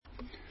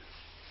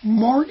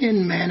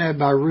Morning Manna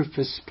by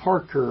Rufus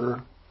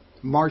Parker,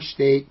 March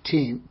the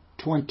 18th,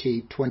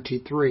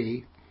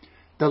 2023.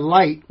 The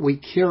light we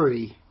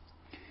carry.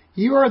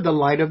 You are the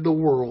light of the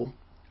world.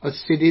 A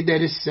city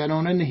that is set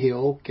on an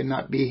hill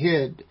cannot be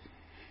hid.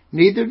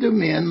 Neither do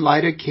men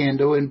light a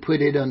candle and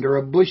put it under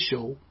a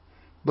bushel,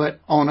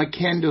 but on a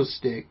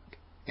candlestick,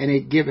 and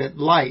it giveth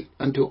light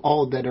unto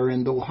all that are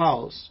in the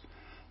house.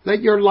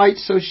 Let your light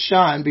so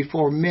shine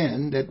before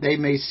men that they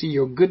may see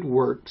your good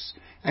works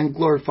and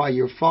glorify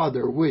your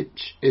Father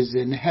which is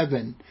in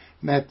heaven.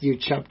 Matthew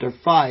chapter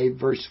 5,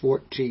 verse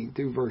 14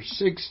 through verse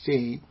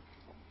 16.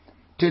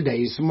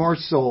 Today's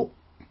morsel.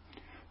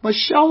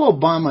 Michelle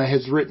Obama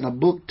has written a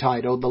book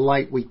titled The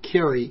Light We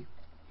Carry.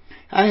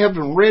 I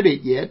haven't read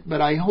it yet, but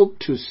I hope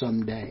to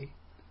someday.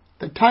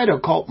 The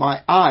title caught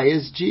my eye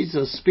as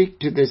Jesus speaks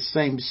to this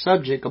same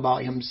subject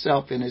about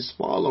himself and his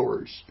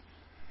followers.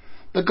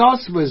 The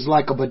gospel is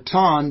like a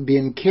baton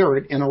being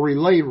carried in a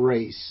relay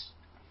race.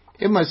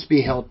 It must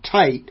be held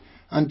tight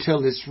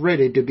until it's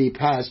ready to be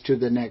passed to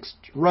the next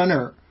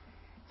runner,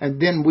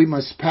 and then we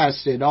must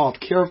pass it off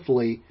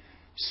carefully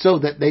so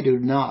that they do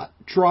not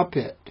drop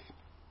it.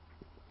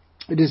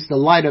 It is the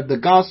light of the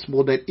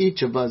gospel that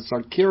each of us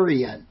are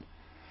carrying.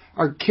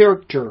 Our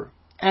character,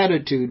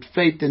 attitude,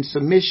 faith, and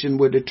submission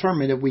will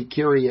determine if we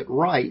carry it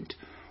right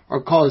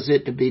or cause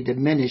it to be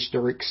diminished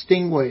or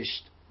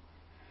extinguished.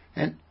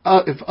 And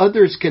if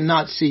others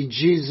cannot see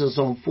Jesus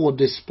on full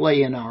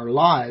display in our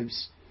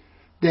lives,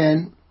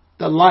 then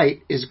the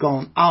light is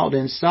gone out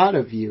inside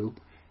of you,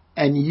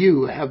 and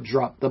you have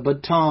dropped the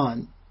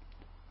baton.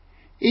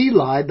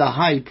 Eli, the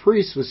high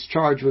priest, was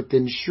charged with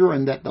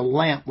ensuring that the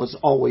lamp was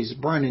always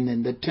burning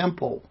in the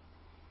temple.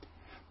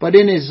 But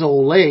in his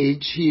old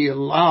age, he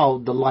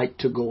allowed the light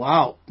to go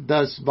out,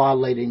 thus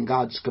violating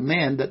God's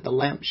command that the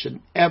lamp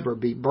should ever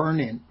be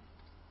burning.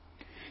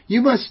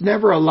 You must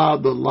never allow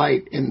the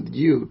light in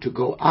you to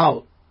go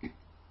out.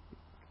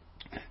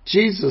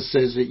 Jesus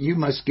says that you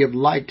must give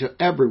light to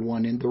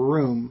everyone in the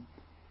room.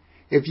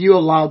 If you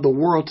allow the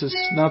world to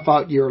snuff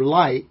out your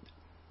light,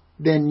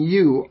 then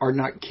you are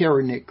not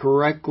carrying it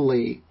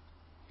correctly.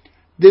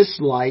 This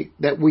light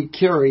that we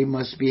carry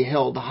must be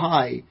held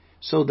high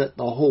so that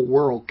the whole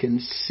world can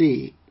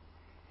see.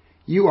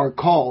 You are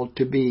called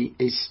to be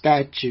a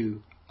statue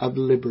of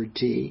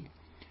liberty.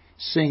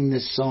 Sing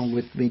this song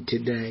with me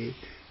today.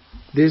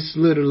 This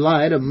little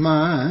light of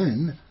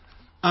mine,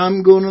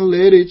 I'm gonna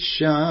let it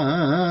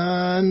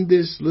shine.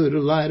 This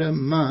little light of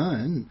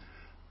mine,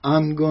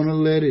 I'm gonna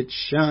let it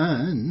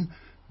shine.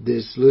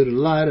 This little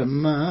light of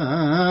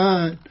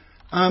mine,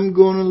 I'm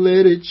gonna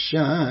let it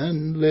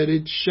shine. Let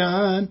it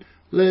shine,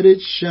 let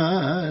it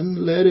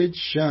shine, let it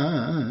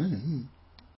shine.